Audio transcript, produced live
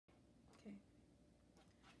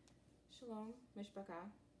Shalom, Mishpachah.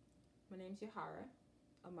 My name's Yahara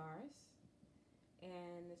Amaris,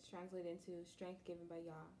 and it's translated into strength given by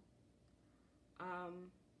Yah.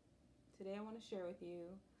 Today I want to share with you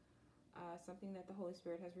something that the Holy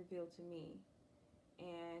Spirit has revealed to me,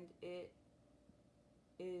 and it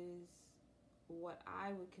is what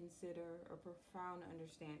I would consider a profound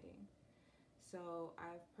understanding. So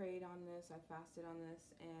I've prayed on this, I fasted on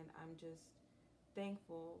this, and I'm just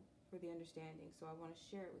thankful for the understanding. So I want to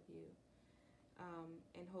share it with you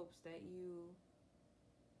in hopes that you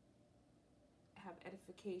have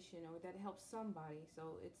edification or that it helps somebody.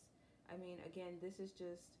 So again, this is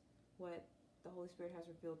just what the Holy Spirit has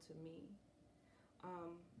revealed to me.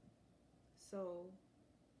 So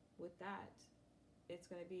with that, it's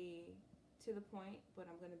going to be to the point, but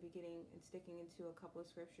I'm going to be getting and sticking into a couple of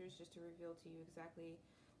scriptures just to reveal to you exactly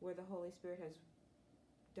where the Holy Spirit has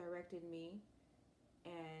directed me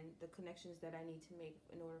and the connections that I need to make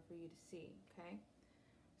in order for you to see, okay?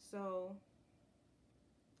 So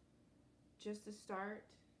just to start,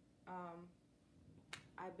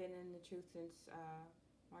 I've been in the truth since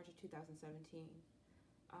March of 2017.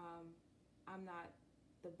 I'm not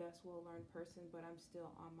the best well-learned person, but I'm still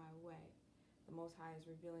on my way. The Most High is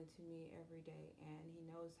revealing to me every day, and He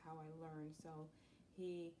knows how I learn, so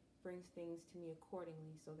He brings things to me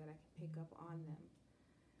accordingly so that I can pick up on them.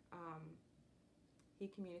 He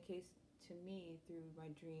communicates to me through my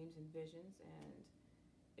dreams and visions, and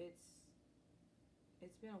it's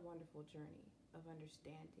been a wonderful journey of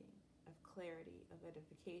understanding, of clarity, of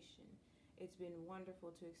edification. It's been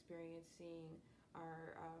wonderful to experience seeing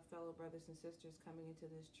our fellow brothers and sisters coming into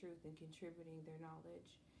this truth and contributing their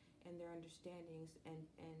knowledge and their understandings and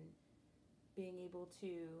being able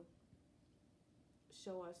to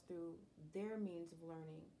show us through their means of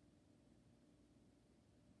learning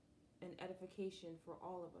an edification for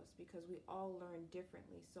all of us, because we all learn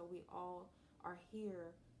differently. So we all are here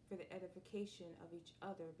for the edification of each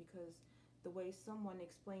other, because the way someone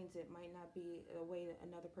explains it might not be a way that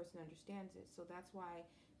another person understands it. So that's why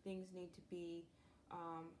things need to be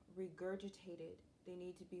regurgitated. They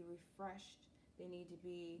need to be refreshed. They need to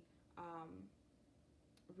be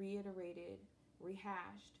reiterated,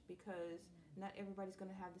 rehashed, because not everybody's going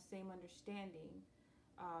to have the same understanding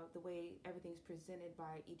the way everything's presented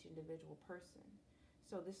by each individual person.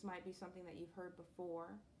 So this might be something that you've heard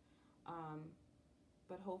before,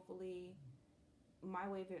 but hopefully my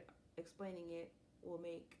way of explaining it will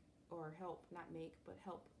make or help, not make, but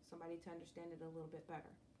help somebody to understand it a little bit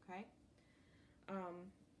better, okay?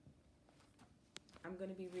 I'm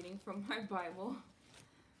going to be reading from my Bible.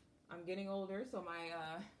 I'm getting older, so my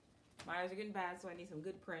eyes are getting bad, so I need some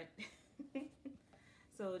good print.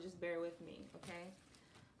 So just bear with me, okay?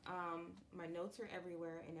 My notes are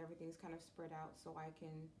everywhere and everything's kind of spread out so I can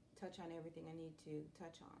touch on everything I need to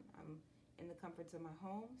touch on. I'm in the comforts of my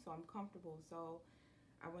home, so I'm comfortable. So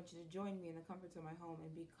I want you to join me in the comforts of my home and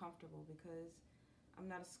be comfortable, because I'm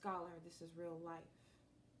not a scholar. This is real life.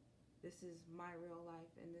 This is my real life,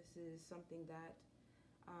 and this is something that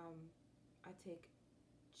I take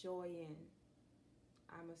joy in.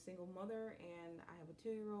 I'm a single mother and I have a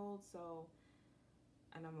 2-year-old,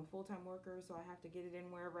 and I'm a full-time worker, so I have to get it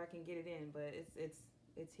in wherever I can get it in, but it's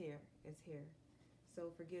here. It's here.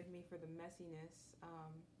 So forgive me for the messiness.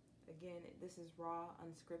 Again, this is raw,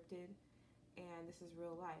 unscripted, and this is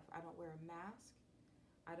real life. I don't wear a mask.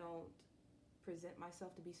 I don't present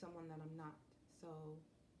myself to be someone that I'm not. So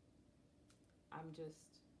I'm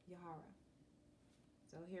just Yahara.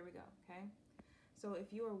 So here we go, okay? So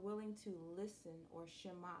if you are willing to listen, or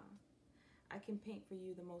Shema, I can paint for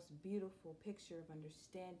you the most beautiful picture of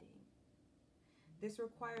understanding. This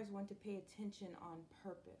requires one to pay attention on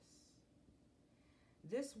purpose.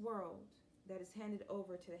 This world that is handed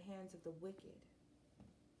over to the hands of the wicked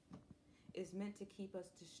is meant to keep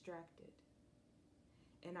us distracted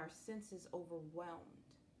and our senses overwhelmed,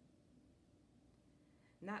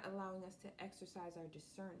 not allowing us to exercise our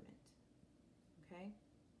discernment, okay?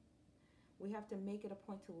 We have to make it a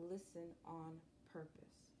point to listen on purpose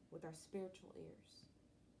with our spiritual ears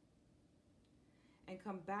and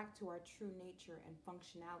come back to our true nature and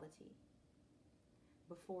functionality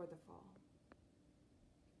before the fall.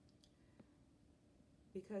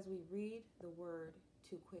 Because we read the word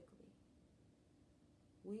too quickly.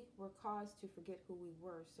 We were caused to forget who we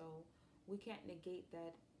were, so we can't negate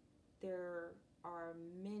that there are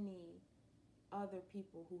many other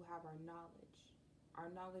people who have our knowledge. Our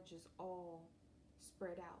knowledge is all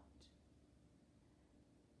spread out.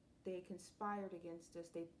 They conspired against us.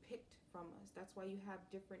 They picked from us. That's why you have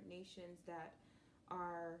different nations that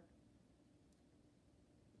are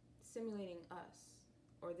simulating us,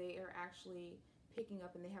 or they are actually picking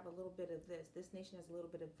up, and they have a little bit of this. This nation has a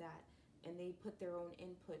little bit of that, and they put their own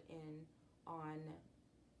input in on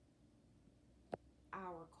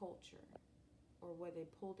our culture, or where they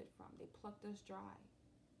pulled it from. They plucked us dry.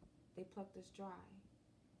 They plucked us dry.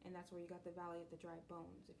 And that's where you got the Valley of the Dry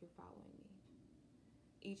Bones, if you're following me.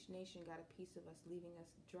 Each nation got a piece of us, leaving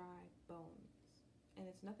us dry bones. And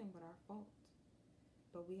it's nothing but our fault.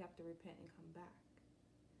 But we have to repent and come back.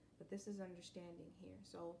 But this is understanding here.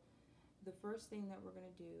 So the first thing that we're going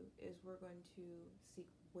to do is we're going to seek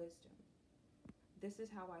wisdom. This is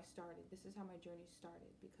how I started. This is how my journey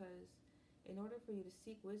started. Because in order for you to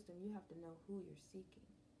seek wisdom, you have to know who you're seeking.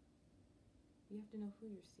 You have to know who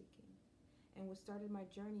you're seeking. And what started my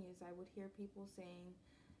journey is I would hear people saying,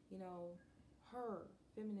 you know, her,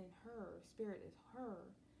 feminine, her, spirit is her,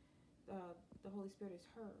 the Holy Spirit is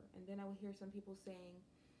her. And then I would hear some people saying,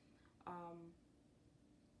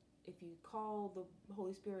 if you call the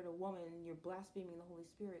Holy Spirit a woman, you're blaspheming the Holy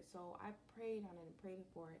Spirit. So I prayed on it and prayed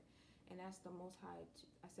for it and asked the Most High.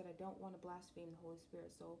 I said, I don't want to blaspheme the Holy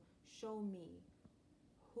Spirit. So show me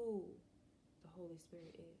who the Holy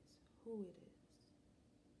Spirit is, who it is.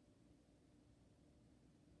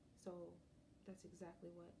 So that's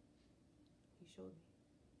exactly what he showed me.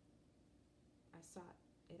 I sought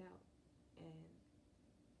it out, and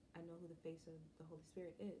I know who the face of the Holy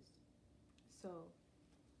Spirit is. So,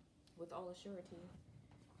 with all assurity,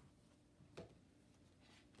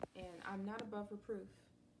 and I'm not above reproof,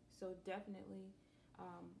 so definitely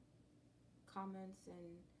comments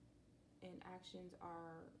and actions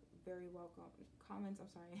are very welcome. Comments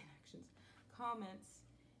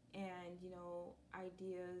and, you know,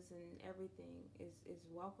 ideas and everything is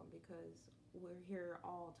welcome, because we're here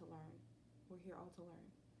all to learn. We're here all to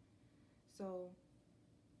learn. So,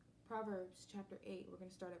 Proverbs chapter 8, we're going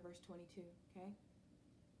to start at verse 22, okay?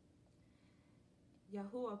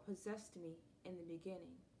 Yahuwah possessed me in the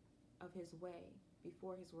beginning of his way,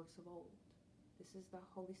 before his works of old. This is the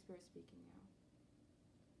Holy Spirit speaking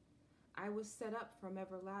now. I was set up from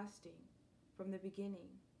everlasting, from the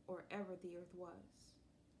beginning, or ever the earth was.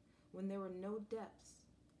 When there were no depths,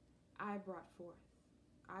 I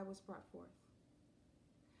was brought forth.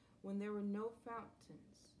 When there were no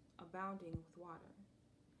fountains abounding with water,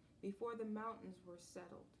 before the mountains were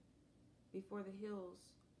settled, before the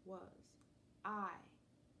hills was, I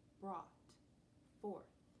brought forth.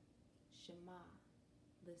 Shema,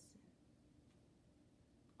 listen,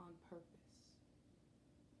 on purpose.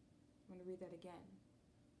 I'm going to read that again.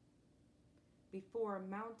 Before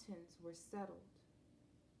mountains were settled,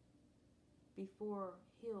 before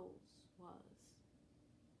hills was,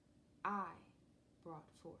 I brought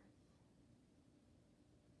forth.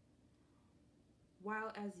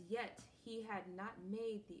 While as yet he had not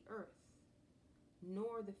made the earth,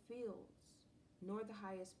 nor the fields, nor the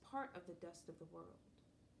highest part of the dust of the world.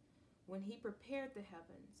 When he prepared the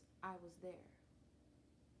heavens, I was there.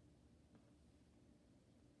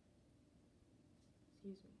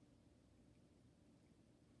 Excuse me.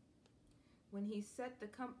 When he set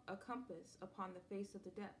a compass upon the face of the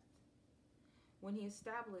depth, when he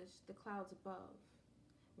established the clouds above,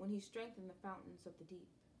 when he strengthened the fountains of the deep,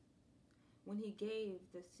 when he gave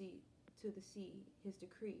the sea his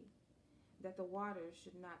decree, that the waters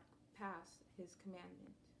should not pass his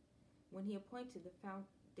commandment, when he appointed the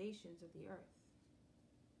foundations of the earth.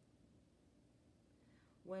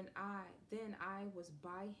 Then I was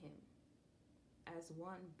by him, as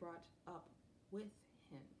one brought up with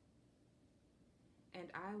him, and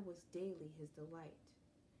I was daily his delight,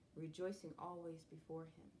 rejoicing always before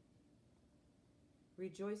him,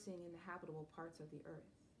 rejoicing in the habitable parts of the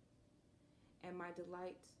earth, and my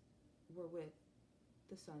delights were with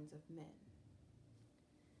the sons of men.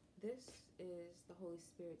 This is the Holy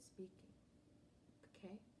Spirit speaking.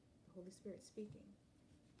 Okay? The Holy Spirit speaking.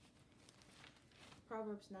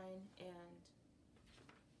 Proverbs 9 and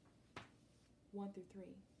 1 through 3.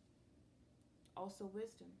 Also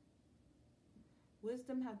wisdom.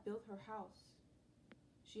 Wisdom hath built her house.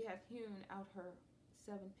 She hath hewn out her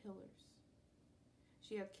 7 pillars.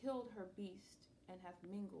 She hath killed her beast, and hath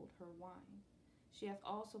mingled her wine. She hath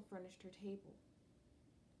also furnished her table.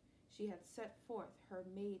 She hath set forth her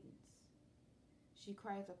maidens. She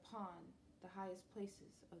crieth upon the highest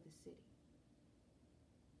places of the city.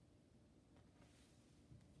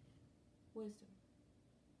 Wisdom.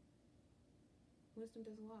 Wisdom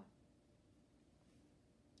does a lot.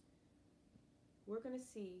 We're going to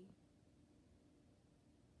see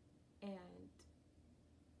and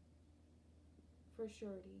for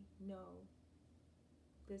surety know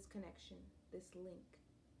this connection, this link.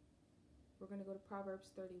 We're going to go to Proverbs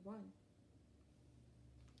 31.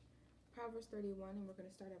 Proverbs 31, and we're going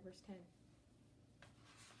to start at verse 10.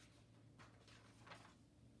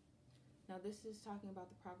 Now this is talking about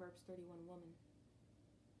the Proverbs 31 woman.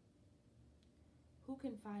 Who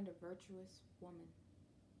can find a virtuous woman?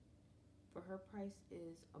 For her price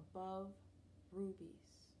is above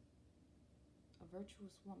rubies. A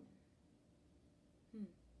virtuous woman.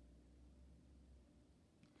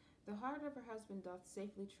 The heart of her husband doth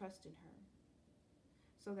safely trust in her,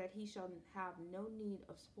 so that he shall have no need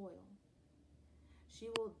of spoil. She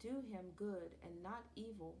will do him good and not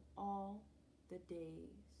evil all the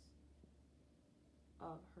days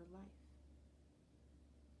of her life.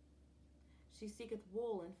 She seeketh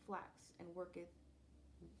wool and flax, and worketh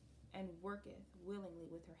willingly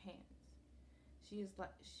with her hands. She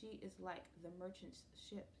is like the merchant's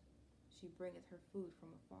ship. She bringeth her food from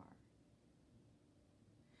afar.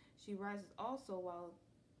 She riseth also while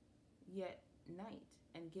yet night,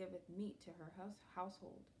 and giveth meat to her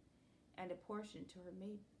household, and a portion to her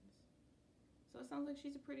maidens. So it sounds like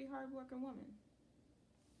she's a pretty hard-working woman.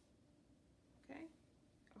 Okay?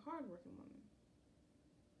 A hard-working woman.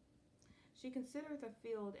 She considereth a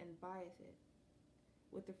field and buyeth it.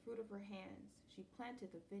 With the fruit of her hands she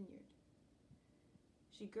planteth a vineyard.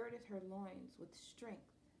 She girdeth her loins with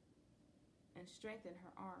strength, and strength in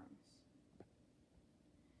her arms.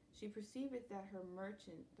 She perceiveth that her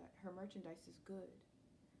merchandise is good.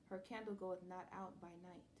 Her candle goeth not out by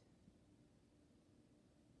night.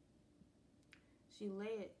 She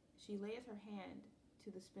layeth her hand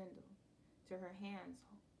to the spindle, and her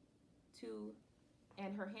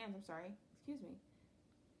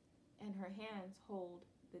hands hold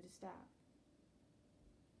the distaff.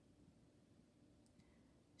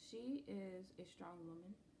 She is a strong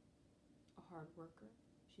woman, a hard worker.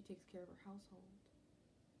 She takes care of her household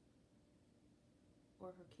or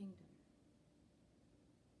her kingdom.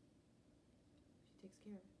 She takes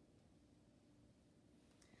care of it.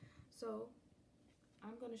 So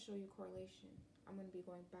I'm going to show you correlation. I'm going to be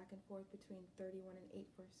going back and forth between 31 and 8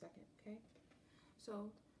 for a second, okay?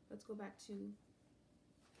 So let's go back to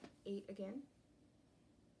 8 again.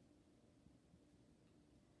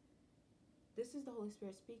 This is the Holy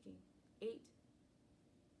Spirit speaking.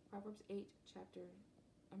 Proverbs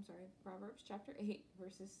chapter 8,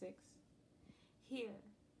 verses 6. Hear,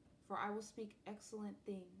 for I will speak excellent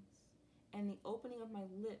things, and the opening of my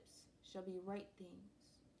lips shall be right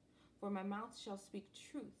things. For my mouth shall speak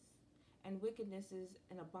truth, and wickedness is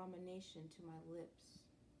an abomination to my lips.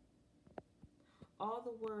 All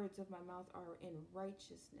the words of my mouth are in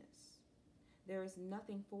righteousness. There is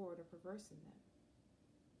nothing forward or perverse in them.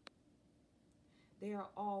 They are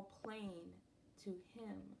all plain to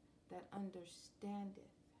him that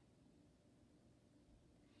understandeth,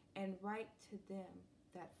 and right to them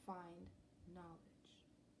that find knowledge.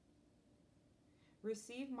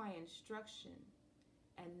 Receive my instruction,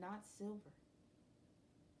 and not silver,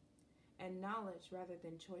 and knowledge rather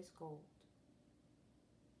than choice gold.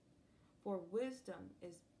 For wisdom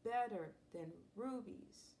is better than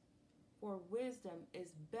rubies. For wisdom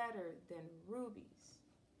is better than rubies,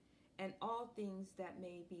 and all things that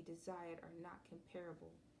may be desired are not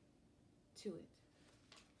comparable to it.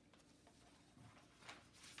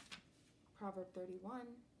 Proverb 31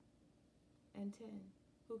 and 10.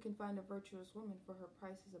 Who can find a virtuous woman, for her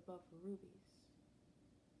price is above rubies?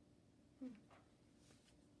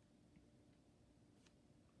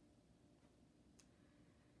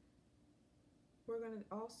 We're going to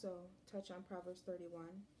also touch on Proverbs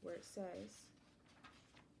 31, where it says,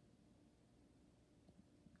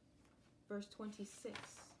 verse 26,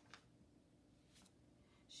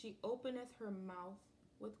 she openeth her mouth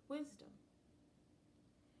with wisdom,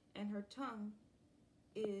 and her tongue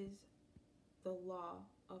is the law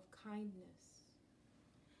of kindness.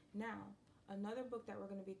 Now, another book that we're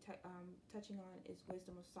going to be touching on is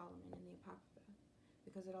Wisdom of Solomon in the Apocrypha,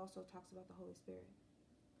 because it also talks about the Holy Spirit.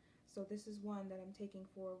 So this is one that I'm taking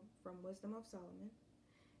from Wisdom of Solomon,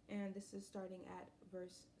 and this is starting at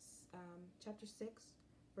chapter 6,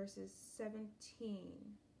 verses 17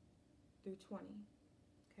 through 20.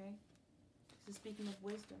 Okay, this is speaking of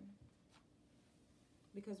wisdom,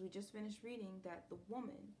 because we just finished reading that the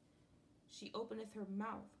woman, she openeth her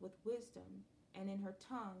mouth with wisdom, and in her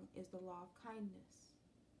tongue is the law of kindness.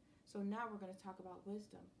 So now we're going to talk about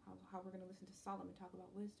wisdom, how we're going to listen to Solomon talk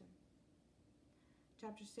about wisdom.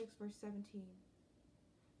 Chapter 6, verse 17.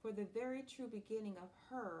 For the very true beginning of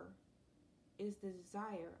her is the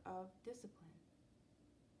desire of discipline,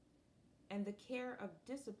 and the care of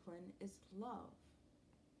discipline is love,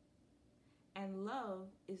 and love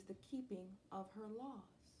is the keeping of her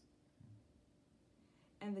laws,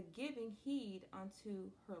 and the giving heed unto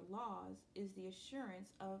her laws is the assurance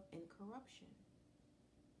of incorruption,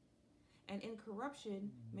 and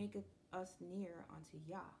incorruption maketh us near unto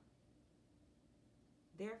Yah.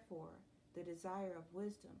 Therefore, the desire of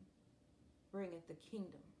wisdom bringeth the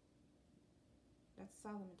kingdom. That's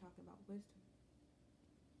Solomon talking about wisdom.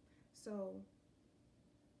 So,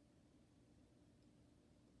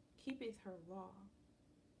 keepeth her law.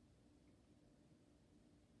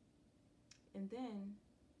 And then,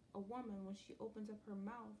 a woman, when she opens up her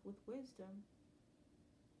mouth with wisdom,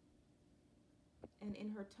 and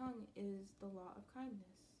in her tongue is the law of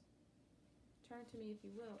kindness. Turn to me if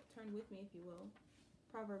you will. Turn with me if you will.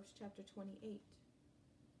 Proverbs chapter 28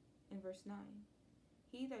 and verse 9.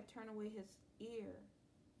 He that turn away his ear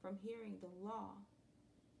from hearing the law,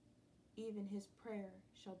 even his prayer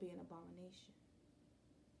shall be an abomination.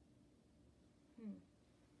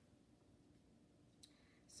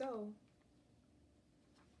 So,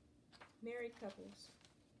 married couples,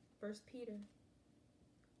 1 Peter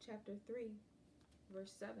chapter 3,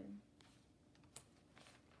 verse 7.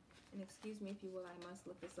 And excuse me if you will, I must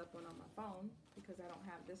look this up on my phone because I don't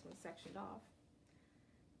have this one sectioned off.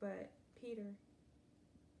 But Peter,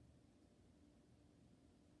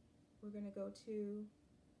 we're going to go to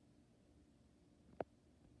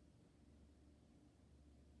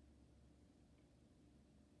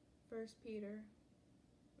First Peter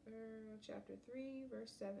chapter 3,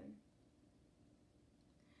 verse 7.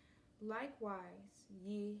 Likewise,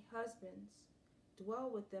 ye husbands, dwell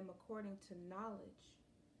with them according to knowledge,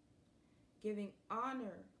 giving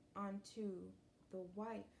honor unto the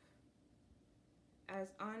wife as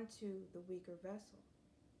unto the weaker vessel,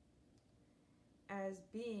 as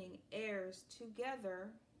being heirs together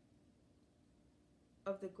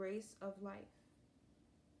of the grace of life,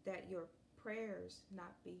 that your prayers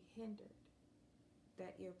not be hindered.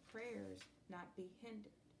 That your prayers not be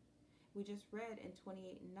hindered. We just read in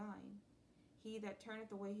 28 and 9, he that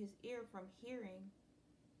turneth away his ear from hearing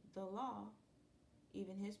the law,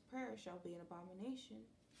 even his prayer shall be an abomination.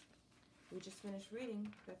 We just finished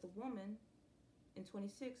reading that the woman in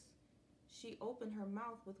 26, she opened her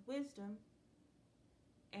mouth with wisdom,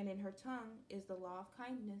 and in her tongue is the law of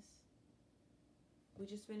kindness. We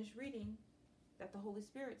just finished reading that the Holy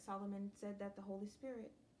Spirit, Solomon said that the Holy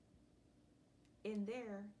Spirit in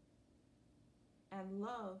there and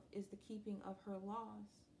love is the keeping of her laws,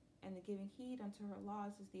 and the giving heed unto her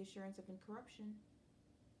laws is the assurance of incorruption.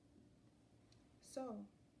 So,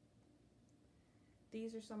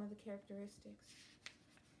 these are some of the characteristics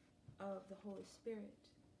of the Holy Spirit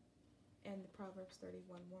and the Proverbs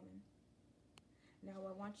 31 woman. Now,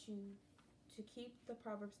 I want you to keep the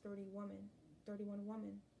Proverbs 31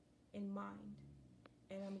 woman in mind,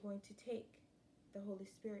 and I'm going to take the Holy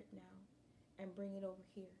Spirit now and bring it over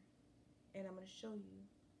here, and I'm going to show you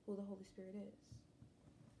who the Holy Spirit is.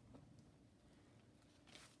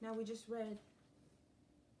 Now, we just read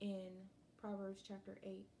in Proverbs chapter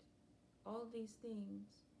 8 all of these things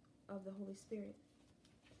of the Holy Spirit,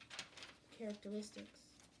 characteristics.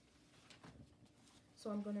 So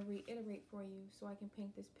I'm going to reiterate for you so I can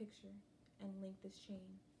paint this picture and link this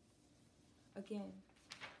chain. Again,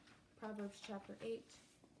 Proverbs chapter 8,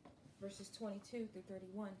 verses 22 through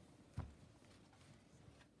 31.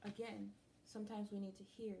 Again, sometimes we need to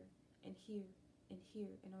hear and hear and hear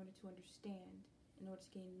in order to understand, in order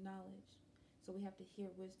to gain knowledge. So we have to hear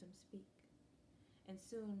wisdom speak. And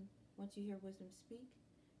soon, once you hear wisdom speak,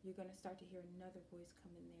 you're going to start to hear another voice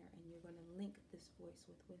come in there, and you're going to link this voice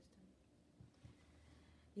with wisdom.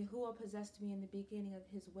 Yahuwah possessed me in the beginning of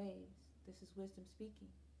his ways. This is wisdom speaking.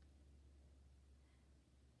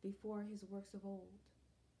 Before his works of old,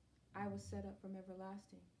 I was set up from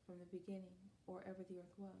everlasting, from the beginning, or ever the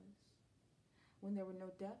earth was. When there were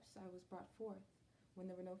no depths, I was brought forth, when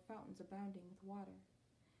there were no fountains abounding with water.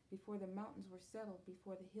 Before the mountains were settled,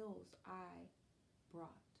 before the hills, I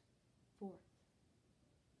brought forth.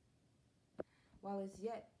 While as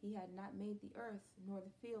yet he had not made the earth, nor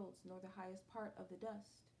the fields, nor the highest part of the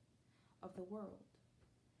dust of the world.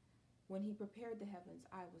 When he prepared the heavens,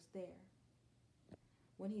 I was there.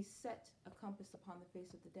 When he set a compass upon the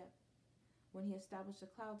face of the depth, when he established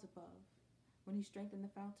the clouds above, when he strengthened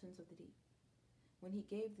the fountains of the deep, when he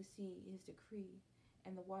gave the sea his decree,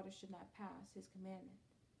 and the waters should not pass his commandment,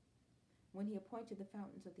 when he appointed the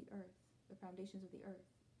fountains of the earth, the foundations of the earth,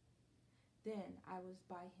 then I was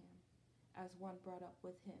by him, as one brought up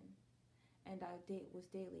with him, and I was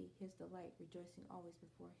daily his delight, rejoicing always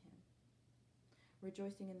before him,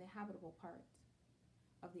 rejoicing in the habitable parts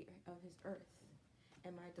of his earth,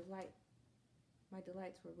 and my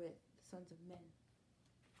delights were with the sons of men.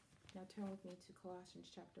 Now turn with me to Colossians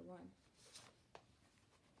chapter 1.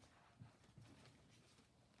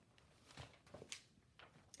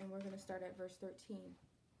 And we're going to start at verse 13.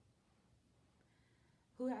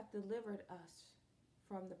 Who hath delivered us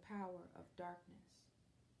from the power of darkness,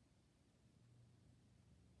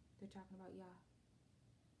 They're talking about Yah,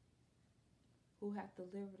 who hath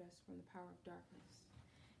delivered us from the power of darkness.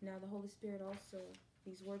 Now the Holy Spirit also,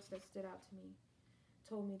 these words that stood out to me,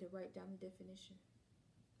 told me to write down the definition,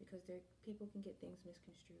 because people can get things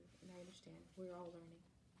misconstrued, and I understand. We're all learning.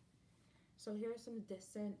 So here are some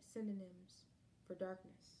synonyms for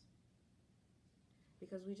darkness,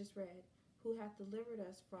 because we just read, who hath delivered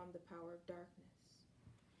us from the power of darkness,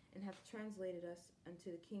 and hath translated us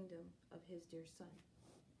unto the kingdom of his dear Son.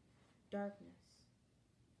 Darkness,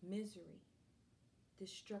 misery,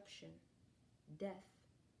 destruction, death,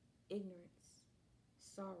 ignorance,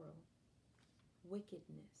 sorrow,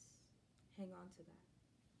 wickedness. Hang on to that.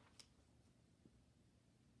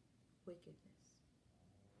 Wickedness.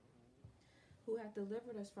 Who hath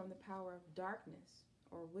delivered us from the power of darkness,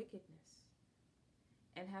 or wickedness,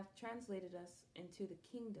 and hath translated us into the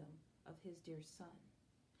kingdom of his dear Son.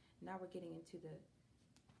 Now we're getting into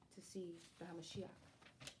to see the HaMashiach,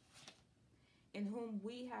 in whom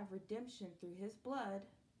we have redemption through his blood,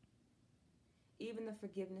 even the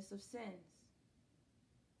forgiveness of sins,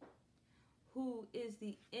 who is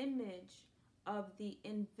the image of the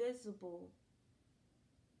invisible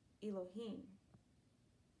Elohim,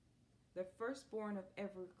 the firstborn of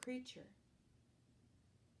every creature.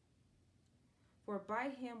 For by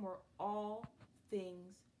him were all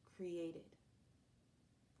things created.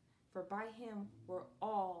 For by him were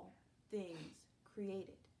all things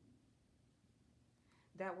created,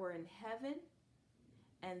 that were in heaven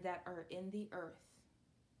and that are in the earth,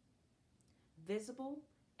 visible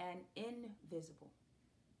and invisible,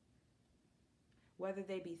 whether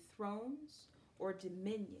they be thrones or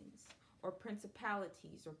dominions or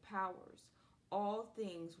principalities or powers. All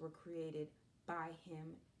things were created by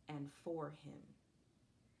him and for him.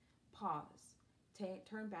 Pause.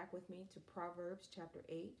 Turn back with me to Proverbs chapter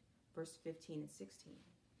 8, verse 15 and 16.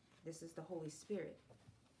 This is the Holy Spirit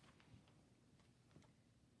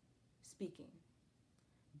speaking.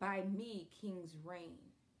 By me kings reign,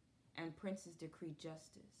 and princes decree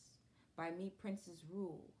justice. By me princes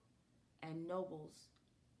rule, and nobles,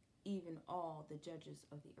 even all the judges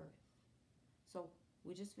of the earth. So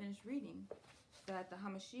we just finished reading that the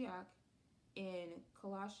HaMashiach in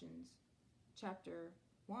Colossians chapter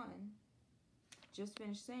 1 just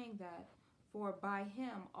finished saying that, for by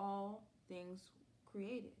him all things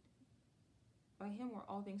created. By him were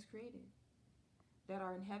all things created, that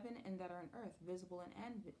are in heaven and that are in earth, visible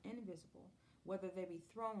and invisible, whether they be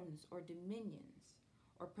thrones or dominions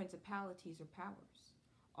or principalities or powers.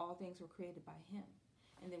 All things were created by him.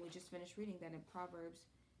 And then we just finished reading that in Proverbs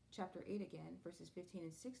chapter 8 again, verses 15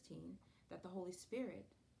 and 16, that the Holy Spirit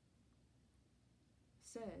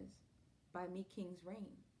says, by me kings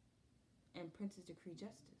reign, and princes decree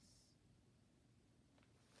justice.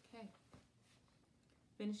 Okay.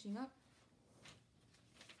 Finishing up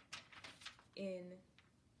in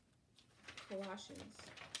Colossians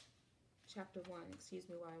chapter 1. Excuse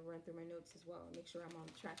me while I run through my notes as well and make sure I'm on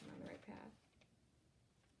track and on the right path.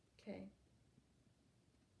 Okay.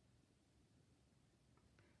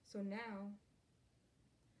 So now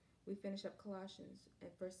we finish up Colossians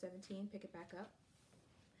at verse 17. Pick it back up.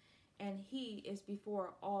 And he is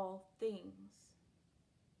before all things.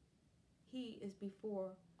 He is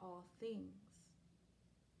before all things.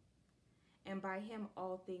 And by him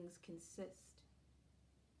all things consist.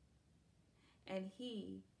 And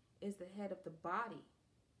he is the head of the body,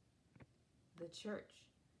 the church,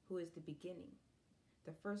 who is the beginning,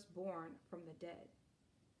 the firstborn from the dead,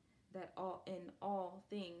 that in all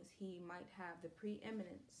things he might have the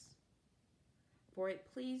preeminence. For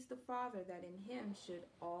it pleased the Father that in him should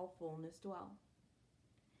all fullness dwell.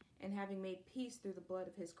 And having made peace through the blood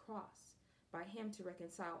of his cross, by him to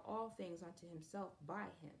reconcile all things unto himself by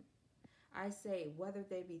him. I say, whether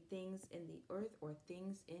they be things in the earth or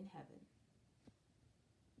things in heaven.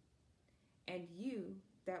 And you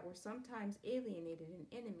that were sometimes alienated and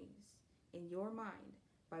enemies in your mind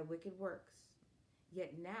by wicked works,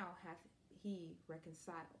 yet now hath he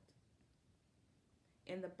reconciled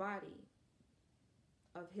in the body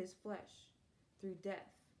of his flesh through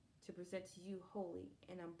death, to present to you holy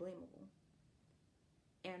and unblameable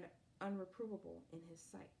and unreprovable in his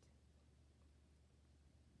sight.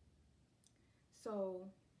 So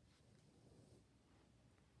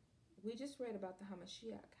we just read about the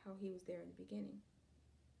HaMashiach, how he was there in the beginning.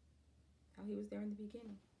 How he was there in the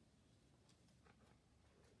beginning.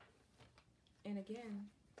 And again,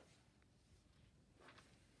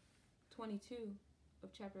 22 of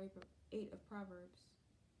chapter 8 of Proverbs,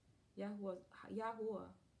 Yahuwah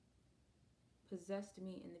possessed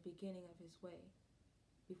me in the beginning of his way,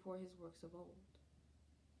 before his works of old.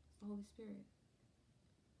 It's the Holy Spirit.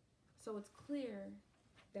 So it's clear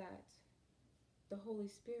that the Holy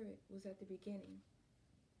Spirit was at the beginning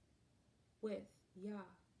with Yah,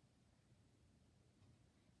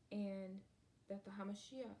 and that the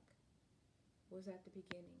Hamashiach was at the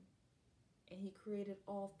beginning, and he created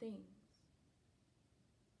all things.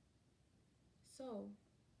 So,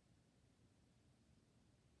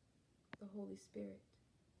 the Holy Spirit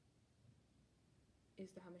is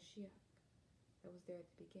the Hamashiach that was there at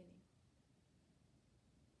the beginning.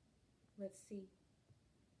 Let's see.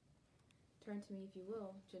 Turn to me, if you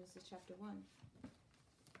will, Genesis chapter 1,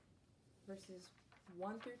 verses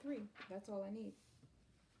 1 through 3. That's all I need.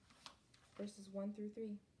 Verses 1 through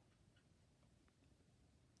 3.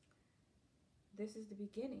 This is the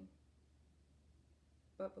beginning.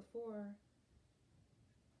 But before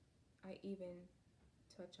I even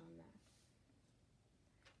touch on that,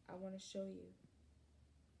 I want to show you,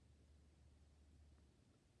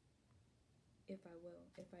 if I will,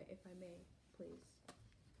 if I may, please.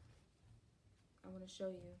 I want to show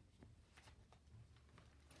you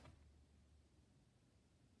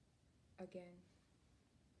again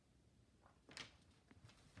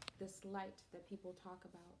this light that people talk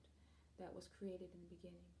about that was created in the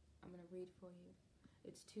beginning. I'm going to read for you.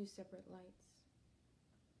 It's two separate lights.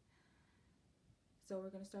 So we're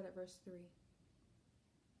going to start at verse 3.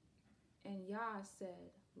 And Yah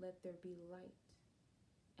said, "Let there be light,"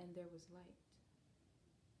 and there was light.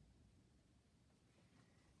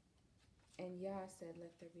 And Yah said,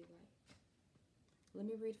 "Let there be light." Let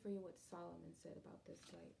me read for you what Solomon said about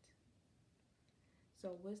this light.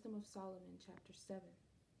 So, Wisdom of Solomon, chapter 7,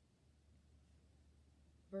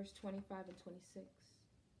 verse 25 and 26.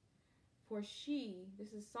 For she,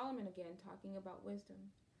 this is Solomon again talking about wisdom,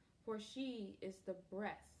 for she is the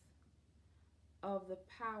breath of the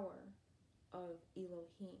power of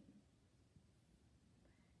Elohim,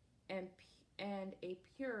 and a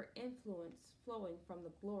pure influence flowing from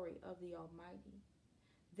the glory of the Almighty.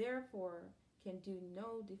 Therefore can do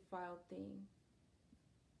no defiled thing,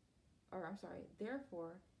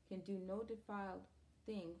 therefore can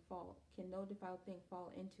no defiled thing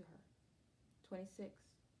fall into her. 26.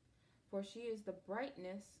 For she is the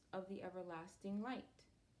brightness of the everlasting light,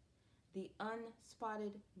 the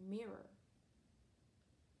unspotted mirror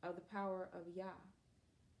of the power of Yah,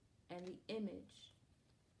 and the image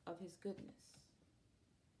of his goodness.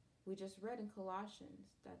 We just read in Colossians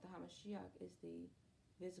that the Hamashiach is the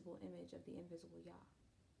visible image of the invisible Yah.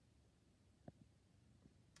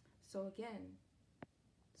 So again,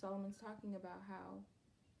 Solomon's talking about how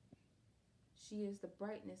she is the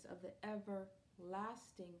brightness of the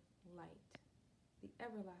everlasting light. The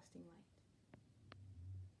everlasting light.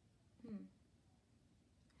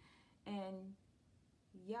 And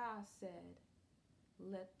Yah said,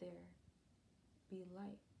 "Let there be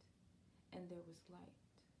light," and there was light.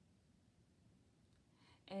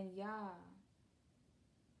 And Yah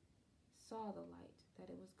saw the light, that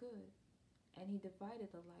it was good, and he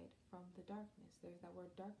divided the light from the darkness. There's that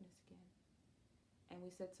word darkness again. And we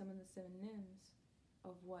said some of the synonyms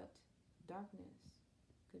of what darkness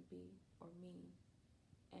could be or mean.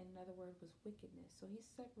 And another word was wickedness. So he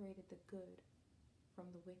separated the good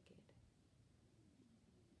from the wicked.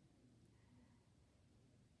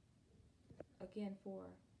 Again, 4.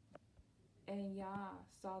 And Yah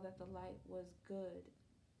saw that the light was good,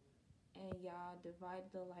 and Yah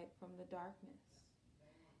divided the light from the darkness.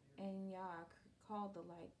 And Yah called the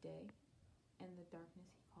light day, and the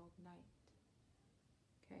darkness he called night.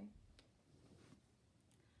 Okay?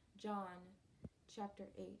 John chapter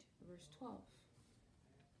 8, verse 12.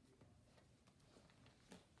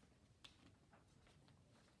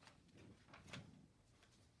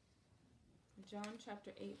 John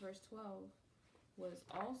chapter 8, verse 12 was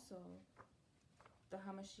also the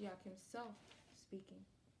Hamashiach himself speaking.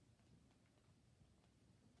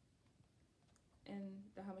 And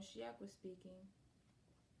the Hamashiach was speaking,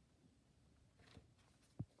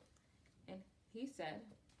 and he said,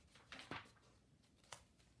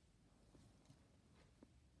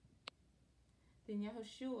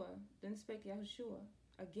 Then spake Yahushua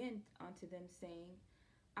again unto them, saying,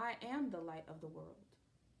 I am the light of the world.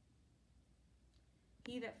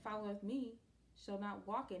 He that followeth me shall not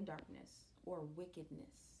walk in darkness or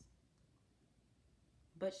wickedness,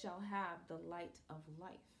 but shall have the light of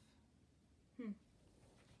life.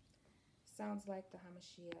 Sounds like the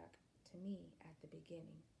Hamashiach to me at the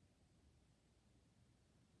beginning.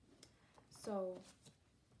 So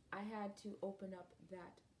I had to open up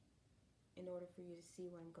that in order for you to see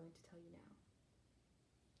what I'm going to tell you now.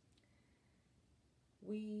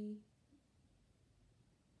 We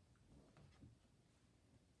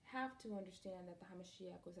have to understand that the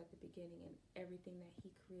Hamashiach was at the beginning, and everything that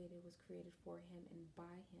he created was created for him and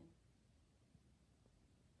by him.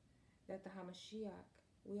 That the Hamashiach,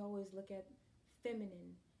 we always look at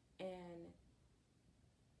feminine, and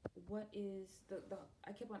what is the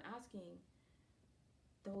I kept on asking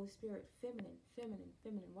the Holy Spirit, feminine, feminine,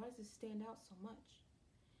 feminine. Why does it stand out so much?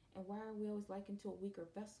 And why are we always likened to a weaker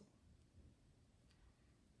vessel?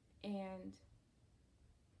 And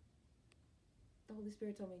the Holy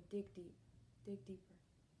Spirit told me, dig deep, dig deeper.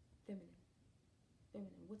 Feminine,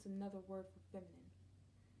 feminine. What's another word for feminine?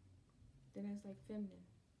 Then I was like, feminine,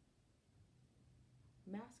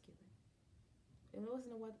 masculine.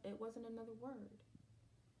 It wasn't another word.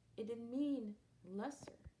 It didn't mean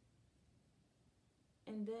lesser.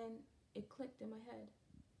 And then it clicked in my head.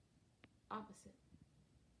 Opposite.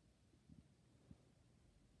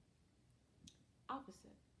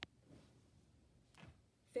 Opposite.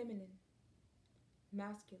 Feminine,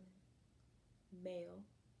 masculine, male,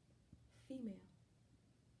 female,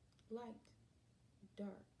 light,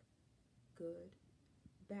 dark, good,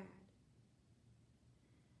 bad.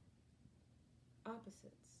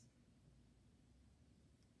 Opposites.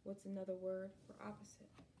 What's another word for opposite?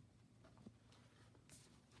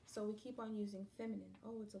 So we keep on using feminine.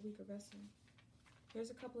 Oh, it's a weaker vessel. Here's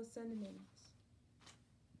a couple of synonyms.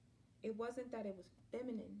 It wasn't that it was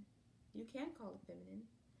feminine. You can call it feminine,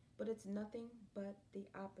 but it's nothing but the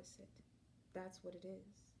opposite. That's what it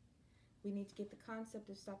is. We need to get the concept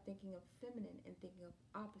of stop thinking of feminine and thinking of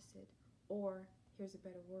opposite, or here's a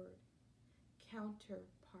better word, counterpart.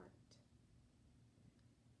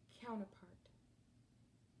 Counterpart.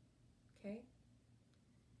 Okay?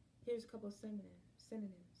 Here's a couple of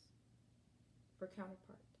synonyms for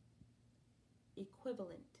counterpart.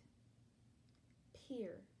 Equivalent,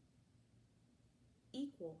 peer,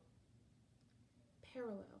 equal,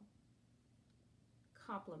 parallel,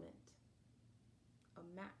 complement,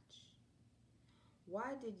 a match.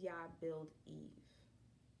 Why did Yah build Eve?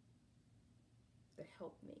 The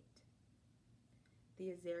helpmate.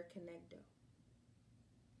 The Ezer Kenegdo.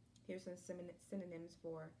 Here's some synonyms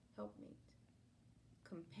for helpmate.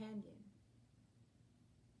 Companion,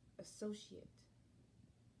 associate,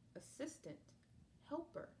 assistant,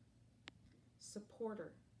 helper,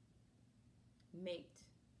 supporter, mate,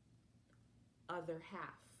 other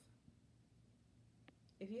half.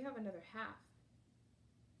 If you have another half,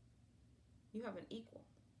 you have an equal.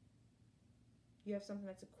 You have something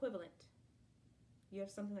that's equivalent. You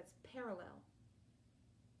have something that's parallel.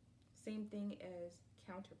 Same thing as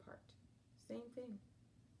counterpart. Same thing.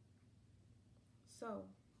 So,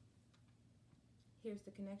 here's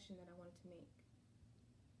the connection that I wanted to make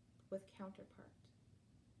with counterpart.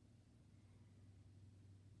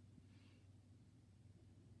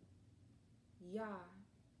 Yah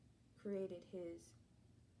created his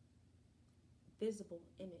visible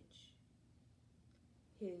image,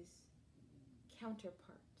 his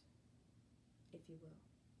counterpart, if you will,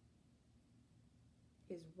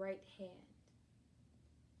 his right hand.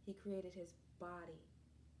 He created his body.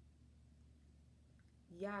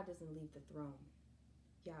 Yah doesn't leave the throne.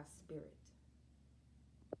 Yah's spirit.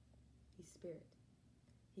 He's spirit.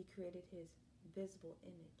 He created his visible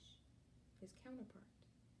image, his counterpart.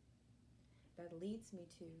 That leads me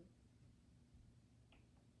to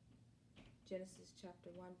Genesis chapter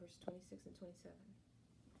 1, verse 26 and 27.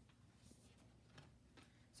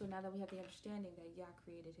 So now that we have the understanding that Yah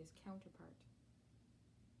created his counterpart,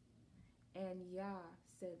 and Yah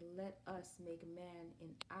said, let us make man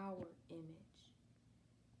in our image,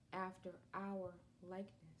 after our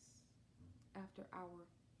likeness,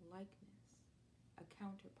 a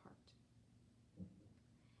counterpart.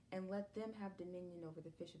 And let them have dominion over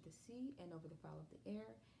the fish of the sea, and over the fowl of the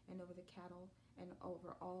air, and over the cattle, and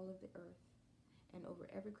over all of the earth, and over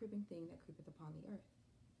every creeping thing that creepeth upon the earth.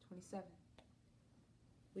 27.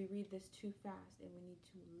 We read this too fast, and we need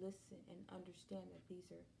to listen and understand that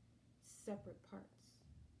these are separate parts.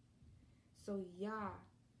 So Yah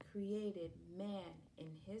created man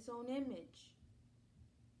in his own image,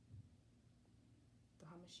 the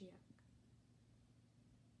Hamashiach.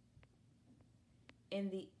 In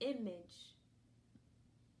the image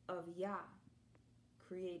of Yah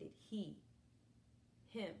created he,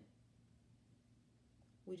 him.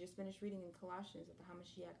 We just finished reading in Colossians that the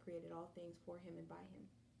Hamashiach created all things for him and by him,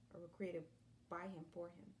 or were created by him for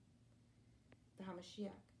him. The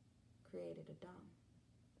Hamashiach created Adam.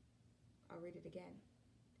 I'll read it again.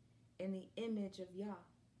 In the image of Yah,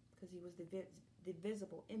 because he was the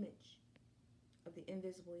visible image of the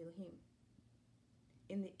invisible Elohim.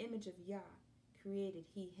 In the image of Yah created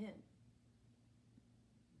he him.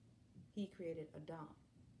 He created Adam.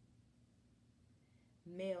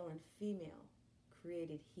 Male and female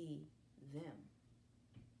created he them.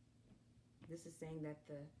 This is saying that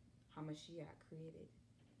the Hamashiach created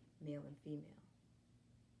male and female.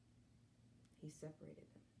 He separated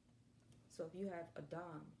them. So if you have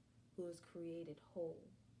Adam, who is created whole,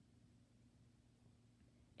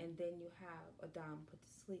 and then you have Adam put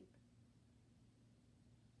to sleep,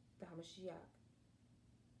 the Hamashiach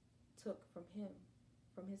took from him,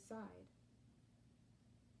 from his side,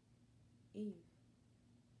 Eve,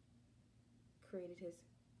 created his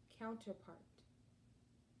counterpart.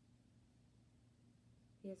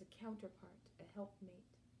 He has a counterpart, a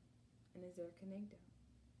helpmate, and is there connected.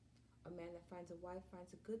 A man that finds a wife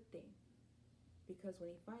finds a good thing, because when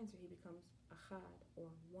he finds her, he becomes achad, or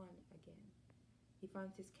one again. He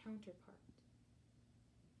finds his counterpart.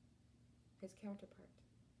 His counterpart.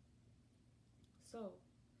 So,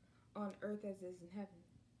 on earth as is in heaven,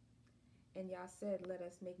 and Yah said, let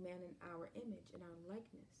us make man in our image, in our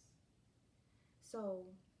likeness. So,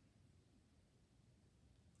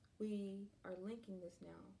 we are linking this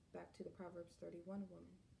now back to the Proverbs 31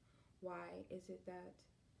 woman. Why is it that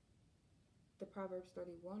the Proverbs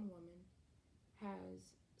 31 woman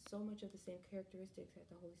has so much of the same characteristics as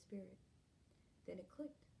the Holy Spirit? Then it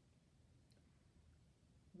clicked.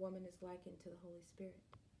 Woman is likened to the Holy Spirit,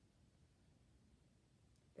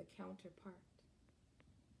 the counterpart.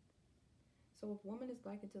 So if woman is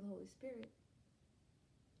likened to the Holy Spirit,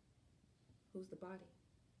 who's the body?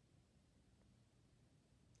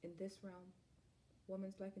 In this realm,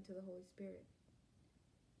 woman's likened to the Holy Spirit.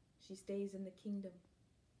 She stays in the kingdom.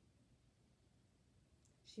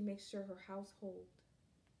 She makes sure her household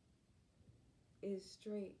is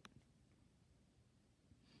straight.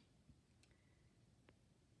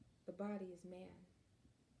 The body is man.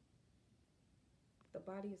 The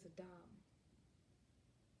body is Adam.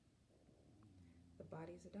 The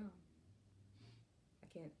body is Adam.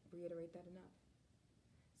 I can't reiterate that enough.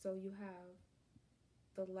 So you have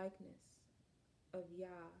the likeness of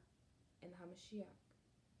Yah and Hamashiach.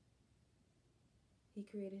 He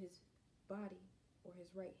created his body, or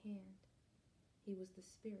his right hand. He was the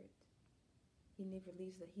spirit. He never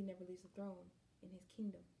leaves the throne in his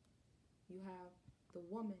kingdom. You have the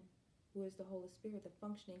woman, who is the Holy Spirit, the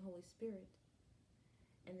functioning Holy Spirit.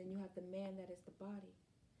 And then you have the man that is the body.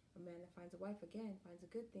 A man that finds a wife, again, finds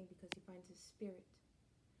a good thing because he finds his spirit.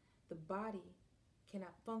 The body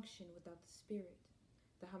cannot function without the spirit.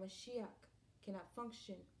 The Hamashiach cannot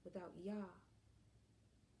function without Yah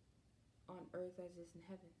on earth as is in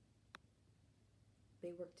heaven.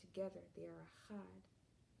 They work together. They are achad.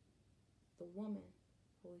 The woman,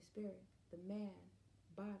 Holy Spirit, the man,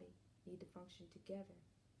 body, need to function together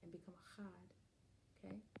and become achad.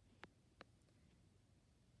 Okay?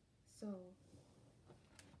 So,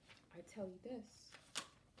 I tell you this.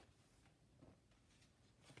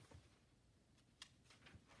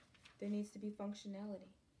 There needs to be functionality.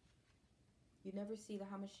 You never see the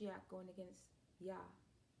Hamashiach going against Yah.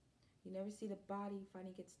 You never see the body fighting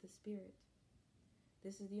against the spirit.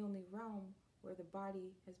 This is the only realm where the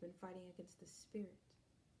body has been fighting against the spirit.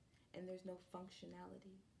 And there's no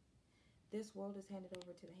functionality. This world is handed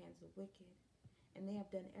over to the hands of the wicked. And they have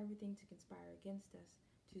done everything to conspire against us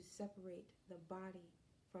to separate the body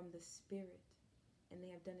from the spirit. And they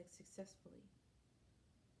have done it successfully.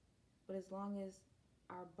 But as long as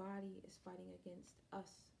our body is fighting against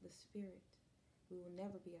us, the spirit, we will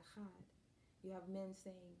never be achad. You have men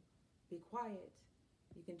saying, be quiet,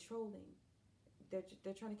 you're controlling.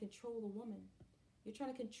 They're trying to control the woman. You're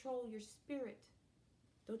trying to control your spirit.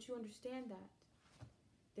 Don't you understand that?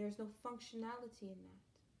 There's no functionality in that.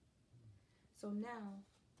 So now,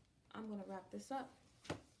 I'm going to wrap this up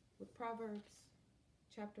with Proverbs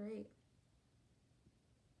chapter 8,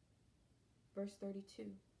 verse 32.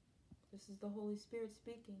 This is the Holy Spirit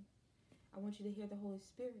speaking. I want you to hear the Holy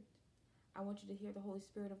Spirit. I want you to hear the Holy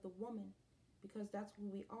Spirit of the woman, because that's who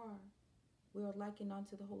we are. We are likened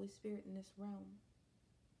unto the Holy Spirit in this realm.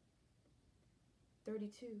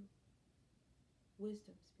 32.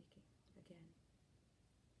 Wisdom speaking again.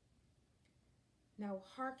 Now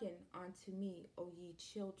hearken unto me, O ye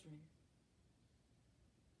children.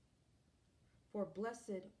 For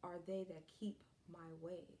blessed are they that keep my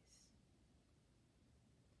ways.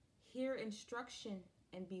 Hear instruction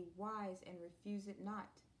and be wise and refuse it not.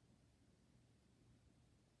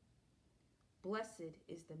 Blessed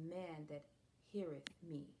is the man that heareth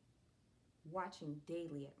me, watching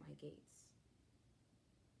daily at my gates,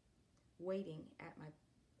 waiting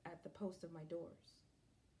at the post of my doors.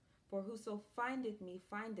 For whoso findeth me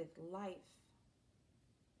findeth life,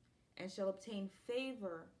 and shall obtain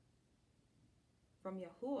favor from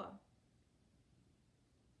Yahuwah.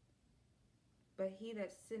 But he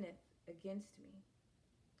that sinneth against me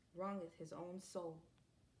wrongeth his own soul.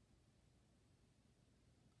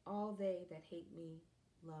 All they that hate me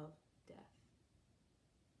love death.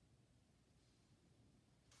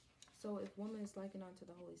 So if woman is likened unto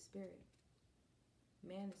the Holy Spirit,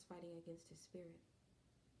 man is fighting against his spirit.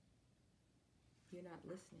 You're not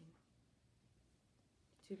listening.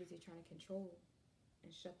 Too busy trying to control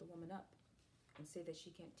and shut the woman up and say that she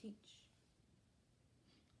can't teach.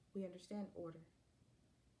 We understand order,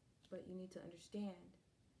 but you need to understand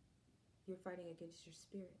you're fighting against your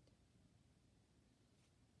spirit.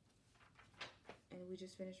 And we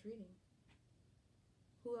just finished reading.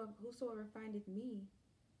 Whosoever findeth me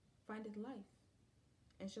findeth life,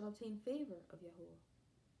 and shall obtain favor of Yahuwah.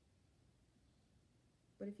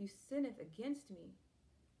 But if you sinneth against me,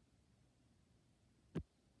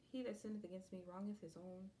 he that sinneth against me wrongeth his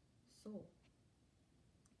own soul.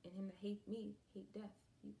 And him that hate me hate death.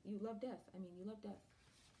 You love death. You love death.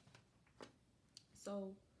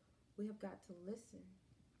 So we have got to listen.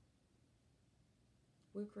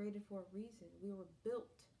 We're created for a reason. We were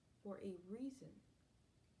built for a reason.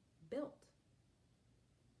 Built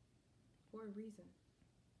for a reason.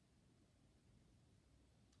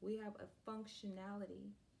 We have a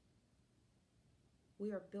functionality.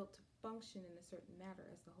 We are built to function in a certain matter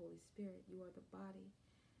as the Holy Spirit. You are the body.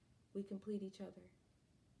 We complete each other.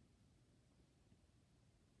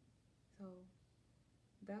 So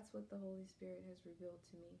that's what the Holy Spirit has revealed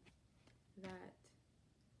to me. That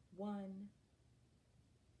one,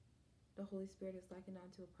 the Holy Spirit is likened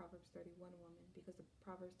unto a Proverbs 31 woman, because the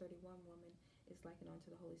Proverbs 31 woman is likened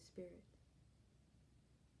unto the Holy Spirit.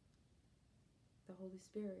 The Holy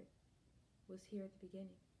Spirit was here at the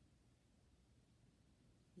beginning.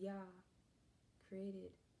 Yah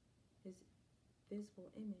created his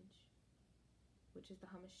visible image, which is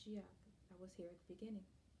the Hamashiach that was here at the beginning.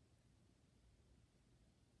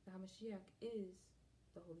 The Hamashiach is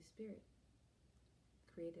the Holy Spirit,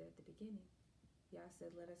 created at the beginning. Yah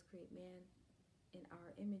said, let us create man in our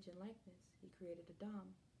image and likeness. He created Adam,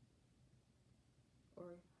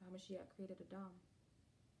 or Hamashiach created Adam.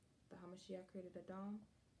 The Hamashiach created Adam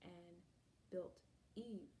and built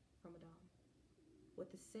Eve from Adam with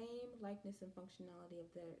the same likeness and functionality of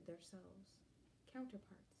their selves.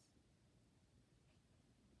 Counterparts.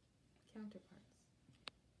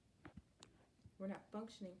 We're not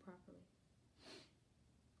functioning properly.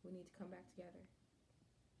 We need to come back together.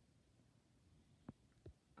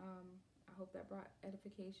 I hope that brought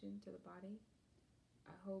edification to the body.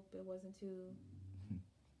 I hope it wasn't too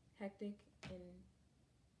hectic and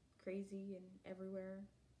crazy and everywhere.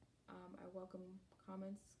 I welcome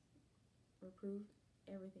comments, reproof,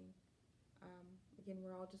 everything. Again,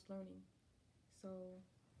 we're all just learning. So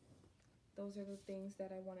those are the things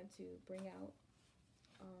that I wanted to bring out.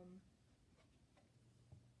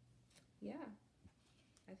 Yeah,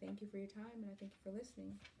 I thank you for your time, and I thank you for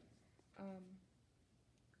listening.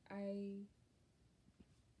 I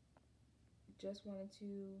just wanted to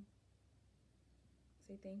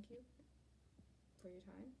say thank you for your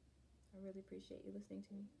time. I really appreciate you listening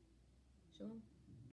to me. Shalom.